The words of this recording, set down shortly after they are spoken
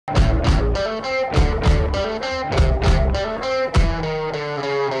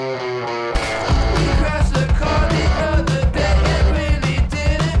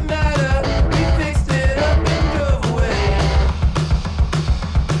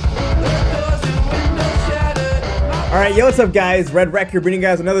Alright, yo, what's up guys? Red Wreck here, bringing you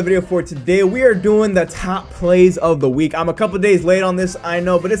guys another video for today. We are doing the top plays of the week. I'm a couple days late on this, I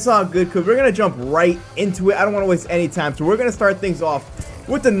know, but it's all good because we're going to jump right into it. I don't want to waste any time, so we're going to start things off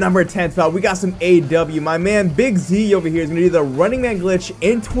with the number 10 spot. We got some AW. My man Big Z over here is going to do the running man glitch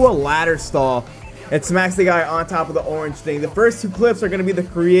into a ladder stall and smacks the guy on top of the orange thing. The first 2 clips are going to be the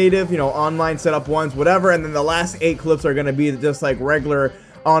creative, you know, online setup ones, whatever, and then the last 8 clips are going to be just like regular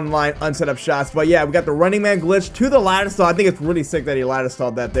online unset up shots. But yeah, we got the running man glitch to the ladder stall. I think it's really sick that he ladder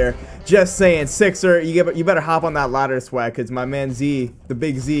stalled that there. Just saying, Sixer, you better hop on that ladder swag because my man Z, the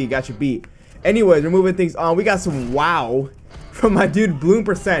Big Z, got you beat. Anyways, we're moving things on. We got some wow from my dude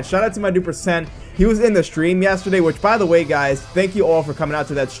Bloom%. Shout out to my dude %. He was in the stream yesterday, which by the way guys, thank you all for coming out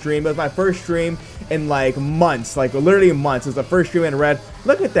to that stream. It was my first stream in like months, like literally months. It was the first stream in red.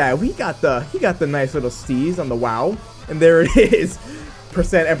 Look at that, he got the nice little steez on the wow, and there it is.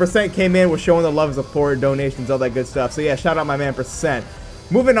 And % came in, was showing the love and support, donations, all that good stuff. So yeah, shout out my man %.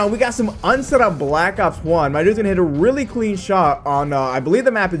 Moving on, we got some unset up Black Ops 1. My dude's gonna hit a really clean shot on, I believe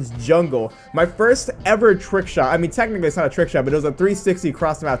the map is Jungle. My first ever trick shot. I mean, technically it's not a trick shot, but it was a 360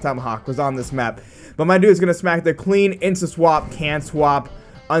 cross the map tomahawk was on this map. But my dude's gonna smack the clean insta swap, can swap,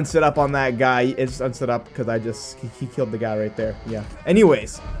 unset up on that guy. It's just unset up because he killed the guy right there. Yeah.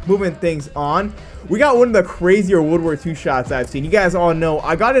 Anyways, moving things on. We got one of the crazier World War II shots I've seen. You guys all know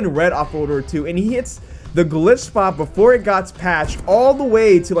I got in red off World War II, and he hits the glitch spot before it got patched all the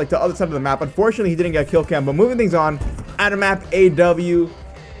way to like the other side of the map. Unfortunately, he didn't get kill cam, but moving things on, out of map AW,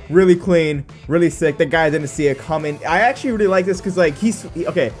 really clean, really sick. The guy didn't see it coming. I actually really like this because like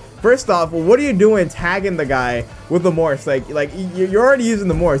okay. First off, what are you doing tagging the guy with the Morse? Like you're already using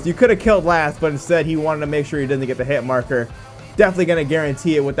the Morse. You could have killed last, but instead he wanted to make sure he didn't get the hit marker. Definitely gonna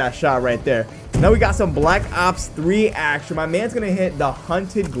guarantee it with that shot right there. Now we got some Black Ops 3 action. My man's gonna hit the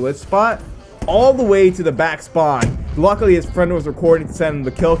hunted glitch spot all the way to the back spawn. Luckily his friend was recording to send him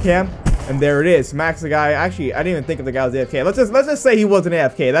the kill cam, and there it is. Smacks the guy. Actually, I didn't even think if the guy was AFK. Let's just say he wasn't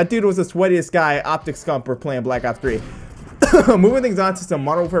AFK. That dude was the sweatiest guy, Optic Scumper, playing Black Ops 3. Moving things on to some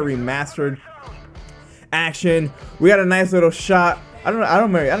Modern Warfare Remastered action. We got a nice little shot. I don't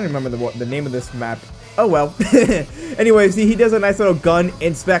remember the name of this map. Oh well. Anyways, he does a nice little gun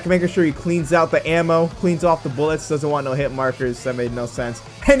inspect, making sure he cleans out the ammo, cleans off the bullets, doesn't want no hit markers. That made no sense.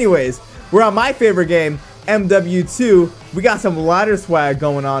 Anyways, we're on my favorite game, MW2. We got some ladder swag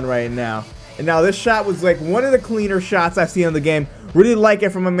going on right now. And now this shot was like one of the cleaner shots I've seen in the game. Really like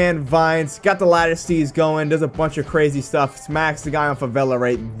it from my man Vines. Got the ladder steez going. Does a bunch of crazy stuff. Smacks the guy on favela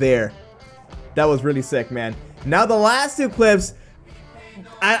right there. That was really sick, man. Now the last 2 clips,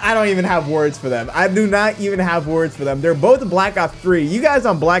 I don't even have words for them. I do not even have words for them. They're both Black Ops 3. You guys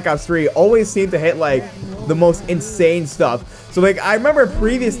on Black Ops 3 always seem to hit like the most insane stuff. So like I remember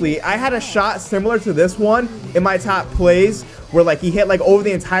previously I had a shot similar to this one in my top plays where like he hit like over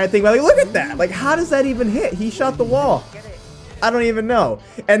the entire thing. But like look at that. Like how does that even hit? He shot the wall. I don't even know.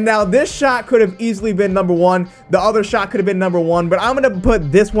 And now this shot could have easily been number 1. The other shot could have been number 1, but I'm gonna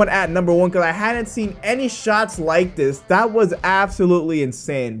put this one at number 1 because I hadn't seen any shots like this. That was absolutely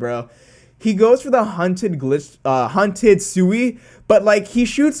insane, bro. He goes for the hunted glitch, hunted Sui, but like he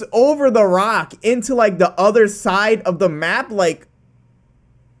shoots over the rock into like the other side of the map. Like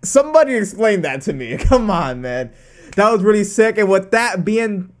somebody explain that to me. Come on, man. That was really sick. And with that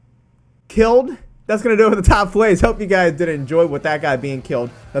being killed, that's going to do it for the top plays. Hope you guys did enjoy with that guy being killed.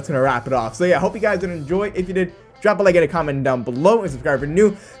 That's going to wrap it off. So yeah, hope you guys did enjoy. If you did, drop a like and a comment down below, and subscribe if you're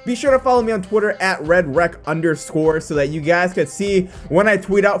new. Be sure to follow me on Twitter at @RedRec_ so that you guys could see when I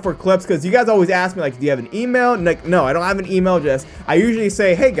tweet out for clips. Because you guys always ask me, like, do you have an email? Like, no, I don't have an email address. I usually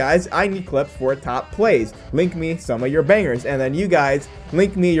say, hey guys, I need clips for top plays. Link me some of your bangers. And then you guys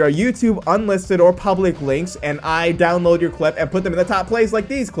link me your YouTube unlisted or public links, and I download your clip and put them in the top plays like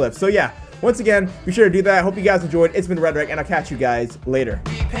these clips. So yeah. Once again, be sure to do that. I hope you guys enjoyed. It's been Red Wreck, and I'll catch you guys later.